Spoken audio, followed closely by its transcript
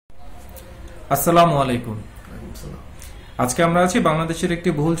আসসালামু আলাইকুম। আজকে আমরা আছি বাংলাদেশের একটি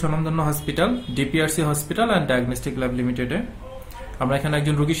বহুল স্বনামধন্য hospital DPRC hospital and diagnostic lab লিমিটেডে। আমরা এখানে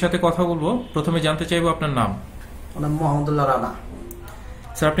একজন রোগীর সাথে কথা বলবো। প্রথমে জানতে চাইবো আপনার নাম। মোহাম্মদুল্লাহ রানা।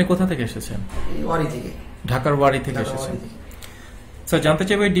 স্যার, আপনি কোথা থেকে এসেছেন? ওয়ারি থেকে। ঢাকার ওয়ারি থেকে এসেছেন। স্যার, জানতে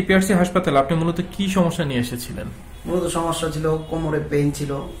চাইবো এই ডিপিআরসি হাসপাতালে আপনি মূলত কি সমস্যা নিয়ে এসেছিলেন? মূলত সমস্যা ছিল কোমরে পেইন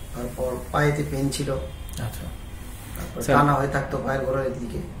ছিল, তারপর পায়েতে পেইন ছিল। আচ্ছা, টানা হয়ে থাকতো পায়ের গোড়ালির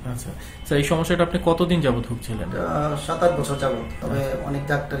দিকে। আচ্ছা স্যার, এই সমস্যাটা আপনি কতদিন যাবত ভুগছিলেন? 7-8 বছর যাবত। তবে অনেক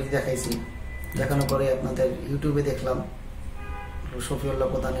ডাক্তারই দেখাইছি, দেখানোর পরে আপনাদের ইউটিউবে দেখলাম শফিউল্লাহ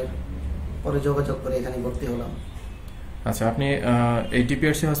প্রধানের, পরে যোগাযোগ করে এখানে ভর্তি হলাম। আচ্ছা, আপনি এই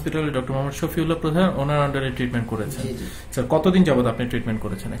ডিপিআরসি হসপিটালে ডক্টর মোহাম্মদ শফিউল্লাহ প্রধান ওনার আন্ডারে ট্রিটমেন্ট করেছেন। স্যার, কতদিন যাবত আপনি ট্রিটমেন্ট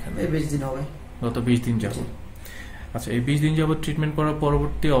করেছেন এখানে? 20 দিন হবে। গত 20 দিন যাবত। আচ্ছা, এই 20 দিন যাবত ট্রিটমেন্ট করার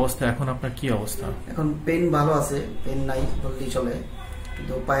পরবর্তী অবস্থা এখন আপনার কি অবস্থা? এখন পেইন ভালো আছে, পেইন নাই বললেই চলে,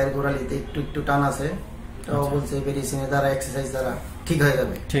 কিন্তু পায়ের গোড়ালিতে একটু একটু টান আছে। তাও বলছে মেডিসিনের দ্বারা, এক্সারসাইজ দ্বারা ঠিক হয়ে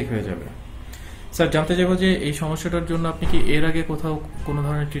যাবে। ঠিক হয়ে যাবে। স্যার, জানতে চাইবো যে এই সমস্যাটার জন্য আপনি কি এর আগে কোথাও কোনো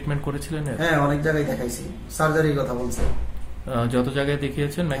ধরনের ট্রিটমেন্ট করেছিলেন? হ্যাঁ, অনেক জায়গায় দেখাইছি, সার্জারির কথা বলছে। যত জায়গায়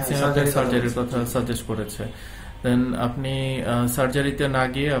দেখিয়েছেন ম্যাক্সিমাম সার্জারির কথা সাজেস্ট করেছে। দেন আপনি সার্জারিতে না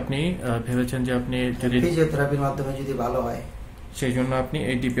গিয়ে আপনি ভেবেছেন যে আপনি যদি ফিজিওথেরাপির মাধ্যমে যদি ভালো হয়, সেই জন্য আপনি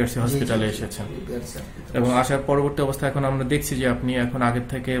এই ডিপিআরসি হসপিটালে এসেছেন। এবং আসার পরবর্তী অবস্থা এখন আমরা দেখছি যে আপনি এখন আগের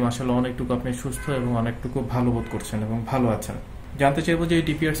থেকে মাশাআল্লাহ অনেকটুকু আপনি সুস্থ এবং অনেকটুকু ভালো বোধ করছেন এবং ভালো আছেন। জানতে চাইবো যে এই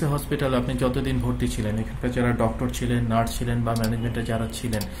ডিপিআরসি হসপিটালে আপনি যতদিন ভর্তি ছিলেন, এখানকার যারা ডক্টর ছিলেন, নার্স ছিলেন বা ম্যানেজমেন্টে যারা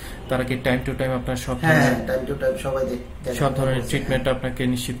ছিলেন, তারা কি টাইম টু টাইম আপনার সব ধরনের ট্রিটমেন্ট আপনাকে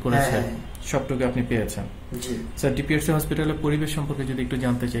নিশ্চিত করেছে? সবটুকু আপনি পেয়েছেন? স্যার, ডিপিআরসি হসপিটালের পরিবেশ সম্পর্কে যদি একটু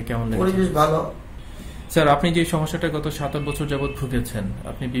জানতে চাই, কেমন লাগে? পরিবেশ ভালো। স্যার, আপনি যে সমস্যাটা গত 7-8 বছর যাবৎ ভুগেছেন,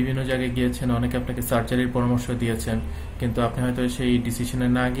 আপনি বিভিন্ন জায়গায় গিয়েছেন, অনেকে আপনাকে সার্জারির পরামর্শ দিয়েছেন, কিন্তু আপনি হয়তো সেই ডিসিশনে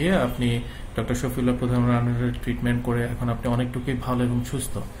না গিয়ে আপনি ডক্টর শফিউল্লাহ প্রধানের ট্রিটমেন্ট করে এখন আপনি অনেকটুকুই ভালো এবং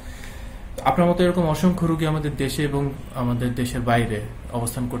সুস্থ। আপনার মতো এরকম অসংখ্য রোগী আমাদের দেশে এবং আমাদের দেশের বাইরে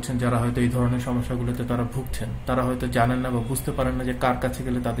অবস্থান করছেন, যারা হয়তো এই ধরনের সমস্যাগুলোতে তারা ভুগছেন। তারা হয়তো জানেন না বা বুঝতে পারেন না যে কার কাছে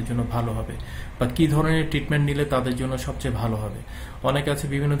গেলে তাদের জন্য ভালো হবে বা কি ধরনের ট্রিটমেন্ট নিলে তাদের জন্য সবচেয়ে ভালো হবে। অনেকে আছে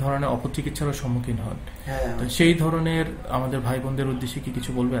বিভিন্ন ধরনের অপচিকিৎসার সম্মুখীন হন। তো সেই ধরনের আমাদের ভাই বোনদের উদ্দেশ্যে কি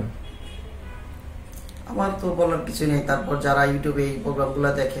কিছু বলবেন? আমার তো বলার কিছু নেই। তারপর যারা ইউটিউবে এই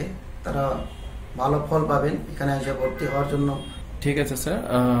প্রোগ্রামগুলো দেখে তারা ভালো ফল পাবেন এখানে এসে ভর্তি হওয়ার জন্য। ঠিক আছে স্যার,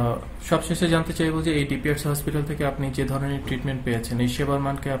 সবশেষে জানতে চাইবো যে এই ডিপিআরসি হসপিটাল থেকে আপনি যে ধরনের ট্রিটমেন্ট পেয়েছেন, এই সেবার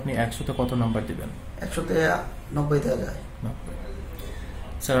মানকে আপনি 100-তে কত নাম্বার দিবেন? 100-তে 90 দেওয়া যায়।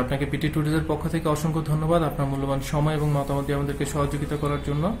 স্যার, আপনাকে পিটি ট্যুরিজমের পক্ষ থেকে অসংখ্য ধন্যবাদ আপনার মূল্যবান সময় এবং মতামত দিয়ে আমাদেরকে সহযোগিতা করার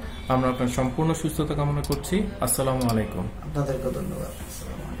জন্য। আমরা আপনার সম্পূর্ণ সুস্থতা কামনা করছি। আসসালামু আলাইকুম। আপনাদেরকেও ধন্যবাদ।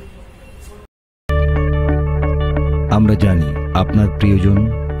 আমরা জানি আপনার প্রিয়জন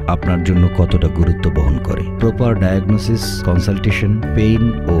আপনার জন্য কতটা গুরুত্ব বহন করে। প্রপার ডায়াগনোসিস, কনসালটেশন, পেইন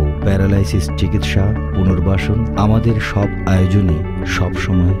ও প্যারালাইসিস চিকিৎসা, পুনর্বাসন, আমাদের সব আয়োজনই সব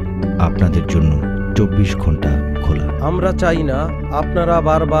সময় আপনাদের জন্য 24 ঘন্টা খোলা। আমরা চাই না আপনারা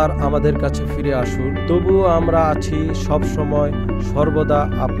বারবার আমাদের কাছে ফিরে আসুন, তবুও আমরা আছি সব সময় সর্বদা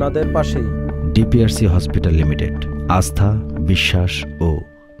আপনাদের পাশেই। ডিপিআরসি হসপিটাল লিমিটেড, আস্থা, বিশ্বাস ও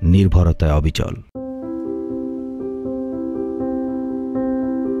নির্ভরতায় অবিচল।